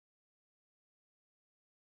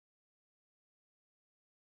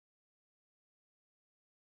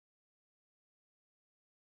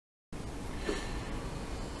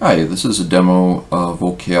Hi, this is a demo of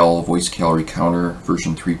Voice Calorie Counter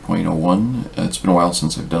version 3.01. It's been a while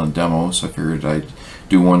since I've done a demo, so I figured I'd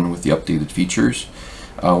do one with the updated features.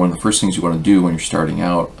 One of the first things you want to do when you're starting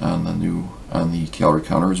out on the calorie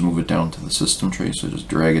counter is move it down to the system tray. So just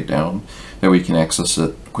drag it down. That way you can access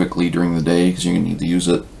it quickly during the day, because you're going to need to use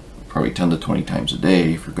it probably 10 to 20 times a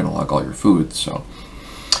day if you're going to log all your food. So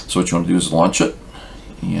what you want to do is launch it.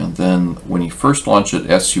 And then when you first launch it,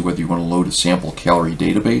 it asks you whether you want to load a sample calorie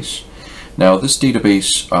database. Now this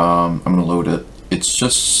database, I'm going to load it. It's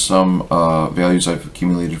just some values I've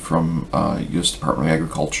accumulated from U.S. Department of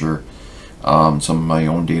Agriculture, some of my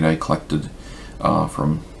own data I collected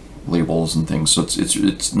from labels and things. So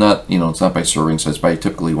it's not, it's not by serving size, by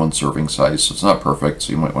typically one serving size. So it's not perfect.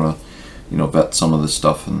 So you might want to vet some of this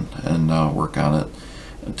stuff and work on it.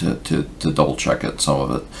 To double check it, some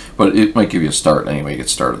of it, but it might give you a start anyway. Get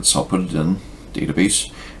started. So I'll put it in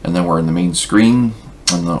database, and then we're in the main screen.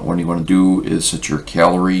 And what you want to do is set your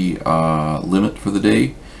calorie limit for the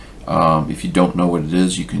day. If you don't know what it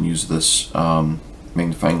is, you can use this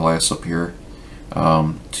magnifying glass up here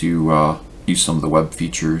to use some of the web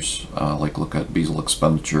features, like look at basal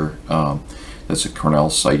expenditure. That's a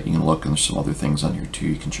Cornell site. You can look, and there's some other things on here too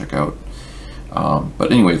you can check out.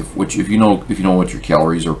 But anyway, if you know what your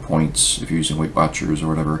calories or points, if you're using Weight Watchers or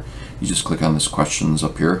whatever, you just click on this questions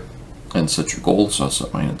up here and set your goal. So I'll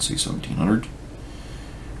set mine at say 1700,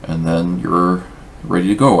 and then you're ready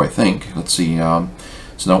to go, I think. Let's see. So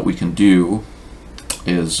now what we can do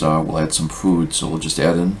is we'll add some food. So we'll just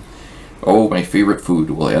add in, my favorite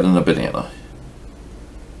food. We'll add in a banana.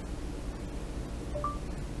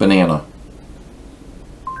 Banana.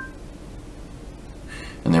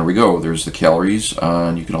 And there we go. There's the calories,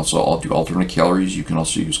 and you can also do alternate calories. You can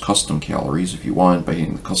also use custom calories if you want by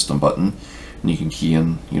hitting the custom button, and you can key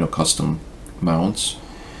in, custom amounts.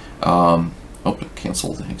 It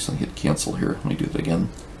canceled. I accidentally hit cancel here. Let me do that again.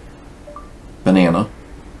 Banana.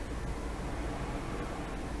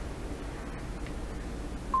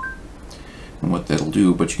 And what that'll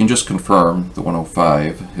do, but you can just confirm the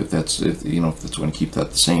 105 if that's going to keep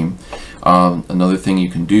that the same. Another thing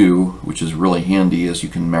you can do, which is really handy, is you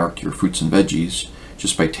can mark your fruits and veggies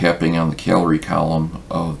just by tapping on the calorie column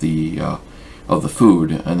of the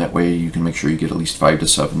food, and that way you can make sure you get at least 5 to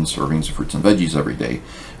 7 servings of fruits and veggies every day,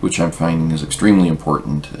 which I'm finding is extremely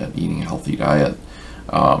important at eating a healthy diet.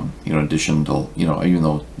 In addition to, even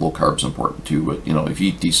though low carb is important too, but if you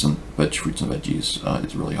eat decent fruits and veggies,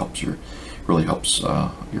 it really helps your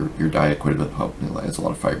diet quite a bit. It adds a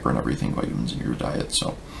lot of fiber and everything, vitamins in your diet.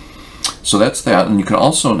 So that's that. And you can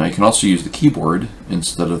also use the keyboard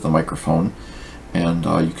instead of the microphone, and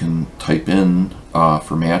you can type in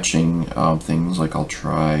for matching things. Like I'll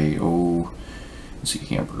try let's see,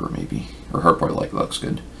 hamburger maybe, or hard-boiled egg. Looks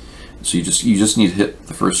good. So you just need to hit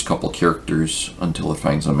the first couple characters until it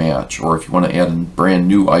finds a match. Or if you want to add a brand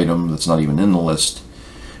new item that's not even in the list,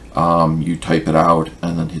 you type it out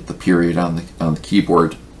and then hit the period on the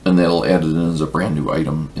keyboard, and that'll add it in as a brand new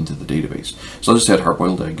item into the database. So I'll just add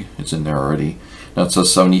hard-boiled egg. It's in there already. Now it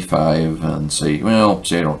says 75, and say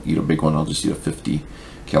I don't eat a big one. I'll just eat a 50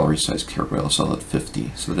 calorie size hard-boiled, so I'll add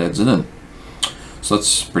 50. So it adds it in. So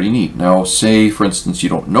that's pretty neat. Now say, for instance, you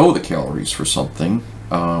don't know the calories for something.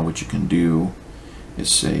 What you can do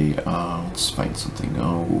is say, let's find something.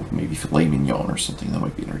 Maybe filet mignon or something. That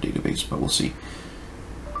might be in our database, but we'll see.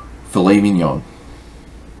 Filet mignon.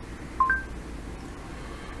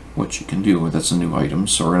 What you can do, that's a new item,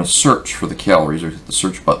 so we're going to search for the calories, or hit the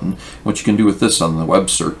search button. What you can do with this on the web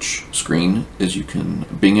search screen is you can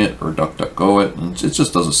Bing it or DuckDuckGo it, and it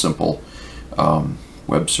just does a simple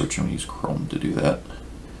web search. I'm going to use Chrome to do that,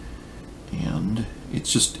 and it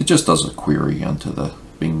just does a query onto the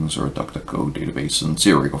Bing's or DuckDuckGo database, and see,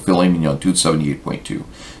 here we go, filet mignon 278.2.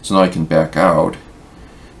 So now I can back out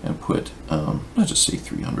and put, let's just say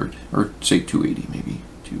 300, or say 280 maybe,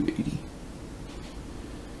 280.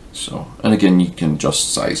 So, and again, you can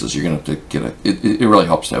adjust sizes. You're going to have to get it really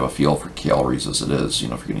helps to have a feel for calories as it is, if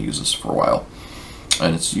you're going to use this for a while.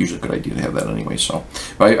 And it's usually a good idea to have that anyway. So,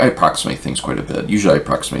 but I approximate things quite a bit. Usually I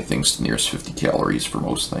approximate things to the nearest 50 calories for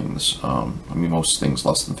most things. Most things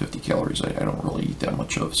less than 50 calories I don't really eat that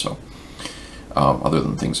much of. So, other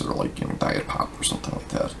than things that are like, Diet Pop or something like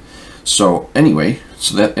that. So anyway,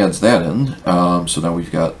 so that adds that in. So now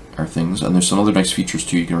we've got our things, and there's some other nice features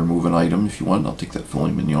too. You can remove an item if you want. I'll take that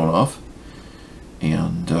filet mignon off,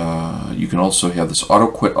 and you can also have this auto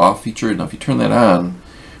quit off feature. Now if you turn that on,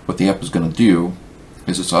 what the app is going to do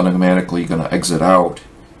is it's automatically going to exit out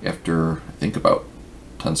after, I think, about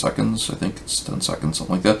 10 seconds. I think it's 10 seconds,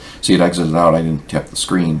 something like that. See, it exited out. I didn't tap the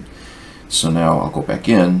screen. So now I'll go back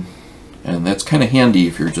in, And that's kind of handy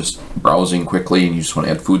if you're just browsing quickly and you just want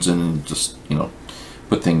to add foods in and just,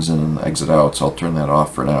 put things in and exit out. So I'll turn that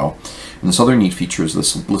off for now. And this other neat feature is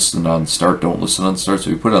this listen on start, don't listen on start. So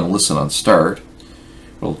if you put it on listen on start,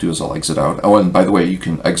 what I'll do is I'll exit out. Oh, and by the way, you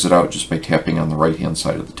can exit out just by tapping on the right-hand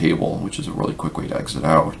side of the table, which is a really quick way to exit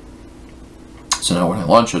out. So now when I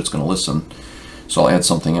launch it, it's going to listen. So I'll add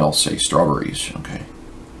something else, say strawberries. Okay.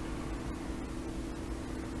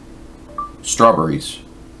 Strawberries.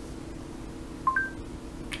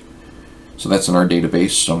 So that's in our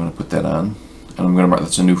database, so I'm going to put that on. And I'm going to mark,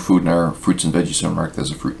 that's a new food in our fruits and veggies, so I'm going to mark that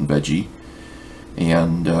as a fruit and veggie.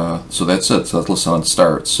 And so that's it, so let's listen on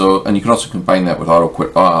start. So, and you can also combine that with auto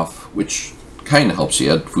quit off, which kind of helps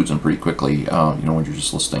you add foods in pretty quickly, when you're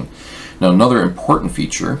just listening. Now another important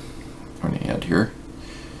feature I'm going to add here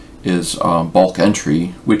is bulk entry,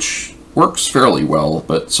 which works fairly well,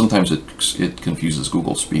 but sometimes it confuses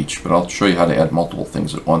Google speech. But I'll show you how to add multiple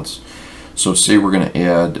things at once. So say we're going to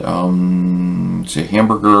add, say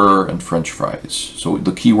hamburger and French fries. So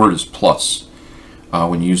the keyword is plus.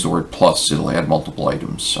 When you use the word plus, it'll add multiple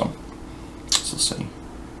items. So let's say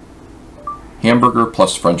hamburger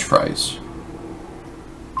plus French fries.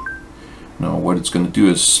 Now what it's going to do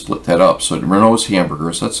is split that up. So it knows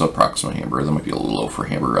hamburgers, that's approximate hamburger. That might be a little low for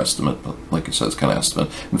hamburger estimate, but like I said, it's kind of estimate.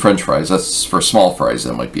 And French fries, that's for small fries,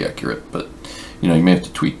 that might be accurate. But you may have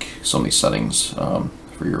to tweak some of these settings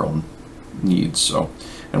for your own needs, so,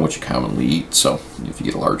 and what you commonly eat. So if you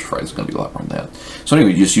get a large fry, it's going to be a lot more than that. So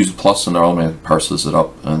anyway, you just use a plus and it automatically parses it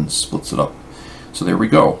up and splits it up. So there we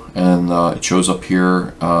go, and it shows up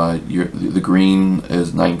here. The green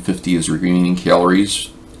is 950 is your remaining calories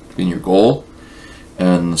in your goal,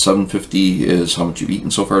 and the 750 is how much you've eaten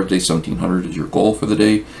so far today. 1700 is your goal for the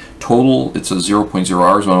day. Total, it says 0.0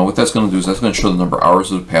 hours. Well, what that's going to do is that's going to show the number of hours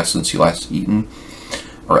that have passed since you last eaten,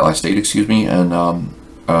 or last ate, excuse me, and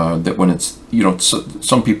that when it's,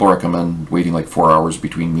 some people recommend waiting like 4 hours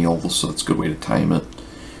between meals, so that's a good way to time it.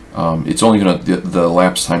 It's only going to, the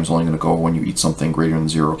lapse time is only going to go when you eat something greater than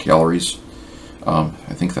 0 calories.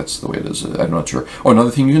 I think that's the way it is. I'm not sure. Oh, another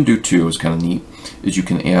thing you can do too is kind of neat, is you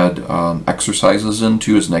can add exercises in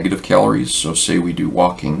too as negative calories. So say we do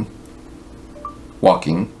walking.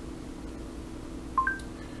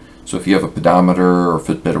 So if you have a pedometer or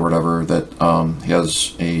Fitbit or whatever that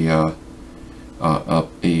has a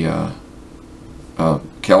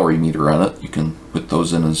calorie meter on it, you can put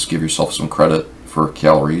those in as give yourself some credit for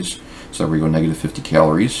calories. So there we go, negative 50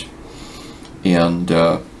 calories. And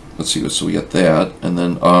let's see, so we get that. And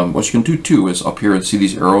then what you can do too is up here and see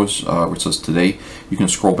these arrows where it says today, you can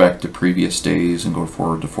scroll back to previous days and go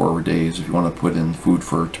forward to forward days if you want to put in food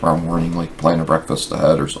for tomorrow morning, like plan a breakfast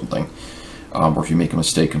ahead or something. Or if you make a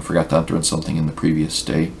mistake and forgot to enter in something in the previous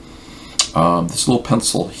day. This little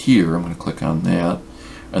pencil here, I'm going to click on that,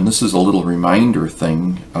 and this is a little reminder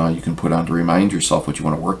thing you can put on to remind yourself what you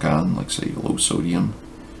want to work on, like say low sodium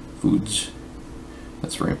foods.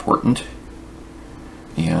 That's very important.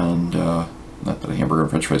 And not that a hamburger and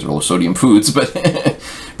French fries are low sodium foods, but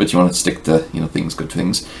but you want to stick to things, good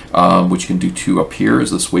things. What you can do too up here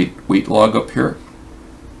is this weight log up here.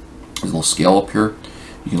 There's a little scale up here.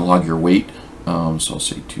 You can log your weight. So I'll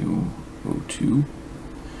say 202.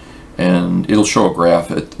 And it'll show a graph.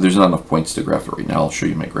 There's not enough points to graph it right now. I'll show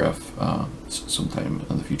you my graph sometime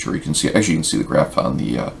in the future. You can see, actually, you can see the graph on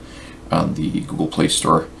the Google Play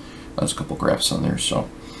Store. There's a couple graphs on there. So,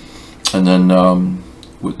 and then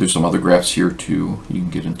there's some other graphs here too. You can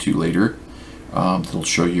get into later. That'll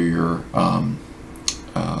show you your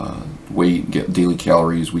weight, get daily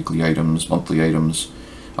calories, weekly items, monthly items.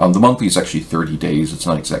 The monthly is actually 30 days. It's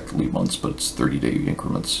not exactly months, but it's 30-day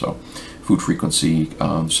increments. So, food frequency,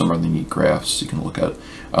 some other neat graphs you can look at.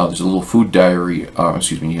 There's a little food diary,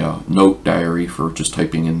 note diary for just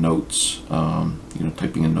typing in notes.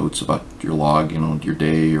 Typing in notes about your log, your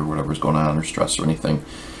day or whatever's going on, or stress or anything.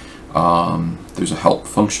 There's a help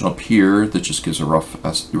function up here that just gives a rough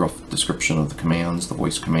description of the commands, the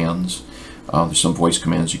voice commands. There's some voice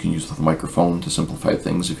commands you can use with the microphone to simplify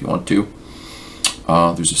things if you want to.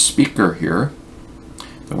 There's a speaker here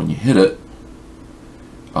that when you hit it,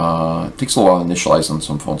 it takes a while to initialize on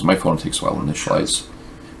some phones. My phone takes a while to initialize,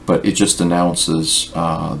 but it just announces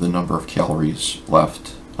the number of calories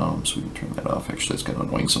left. So we can turn that off. Actually, it's kind of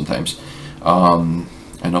annoying sometimes. And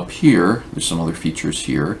up here, there's some other features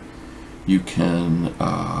here. You can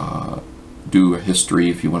do a history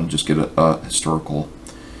if you want to just get a historical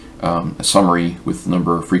a summary with the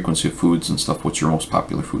number, frequency of foods and stuff, what's your most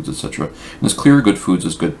popular foods, etc. And this clear good foods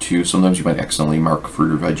is good too. Sometimes you might accidentally mark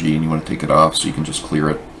fruit or veggie and you want to take it off, so you can just clear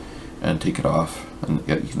it and take it off. And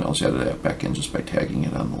you can also add it back in just by tagging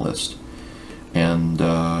it on the list. And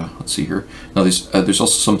let's see here. Now there's also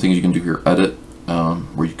some things you can do here. Edit,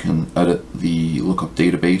 where you can edit the lookup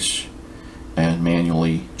database and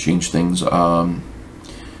manually change things.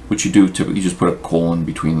 What you do typically, you just put a colon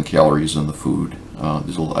between the calories and the food.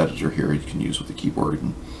 There's a little editor here you can use with the keyboard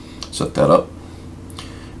and set that up.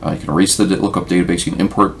 You can erase the lookup database. You can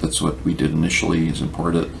import. That's what we did initially, is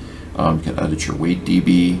import it. You can edit your weight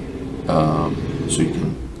DB, so you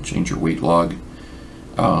can change your weight log.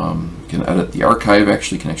 You can edit the archive.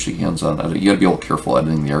 Actually, you can hands-on edit. You got to be a little careful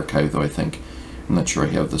editing the archive, though. I think I'm not sure I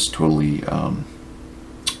have this totally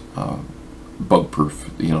bug-proof.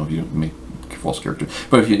 You know, if you make false character.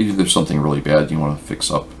 But if there's something really bad you want to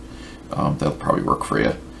fix up, that'll probably work for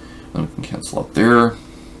you. Then we can cancel out there.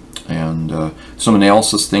 And some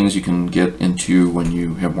analysis things you can get into when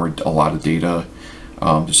you have a lot of data.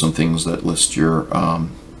 There's some things that list your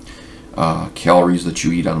calories that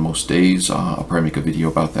you eat on most days. I'll probably make a video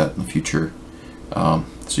about that in the future, so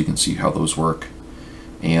you can see how those work.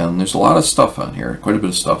 And there's a lot of stuff on here, quite a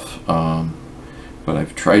bit of stuff, but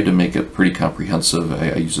I've tried to make it pretty comprehensive.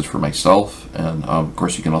 I use it for myself, and of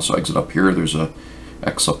course you can also exit up here. There's a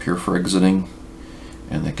X up here for exiting,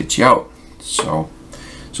 and that gets you out. So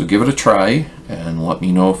give it a try and let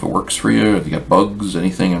me know if it works for you, if you got bugs,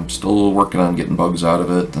 anything. I'm still working on getting bugs out of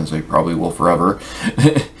it, as I probably will forever.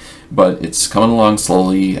 But it's coming along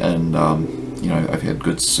slowly, and you know, I've had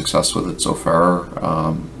good success with it so far.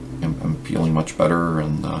 I'm feeling much better,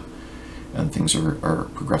 and things are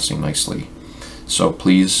progressing nicely. So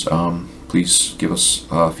please give us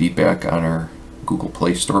feedback on our Google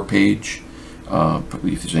Play Store page.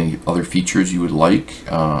 If there's any other features you would like,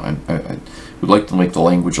 I would like to make the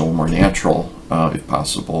language a little more natural, if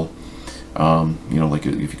possible. You know, like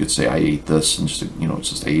if you could say I ate this, and just, you know, it's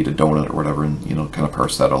just I ate a donut or whatever, and, you know, kind of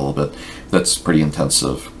parse that a little bit. That's pretty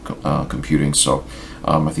intensive computing, so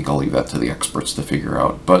I think I'll leave that to the experts to figure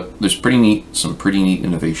out. But there's some pretty neat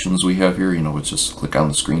innovations we have here. You know, it's just click on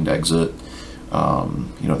the screen to exit.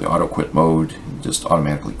 You know, the auto quit mode just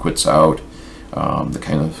automatically quits out. The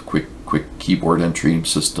kind of quick keyboard entry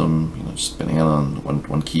system, you know, just banana on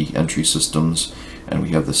one key entry systems. And we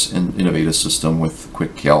have this innovative system with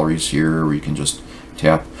quick calories here, where you can just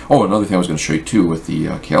tap. Oh, another thing I was going to show you too with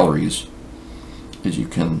the calories is you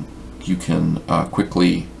can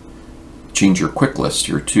quickly change your quick list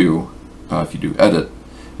here too. If you do edit,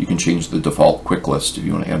 you can change the default quick list if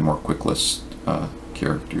you want to add more quick list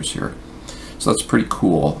characters here. So that's pretty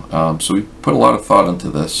cool. So we put a lot of thought into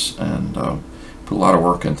this, and put a lot of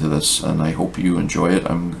work into this, and I hope you enjoy it.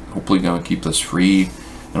 I'm hopefully going to keep this free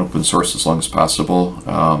and open source as long as possible,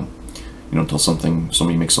 you know, until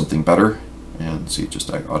somebody makes something better. And see, it just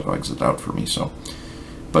auto exit out for me. So,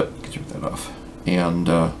 but turn that off, and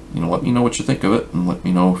you know, let me know what you think of it, and let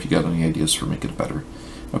me know if you got any ideas for making it better.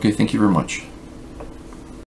 Okay, thank you very much.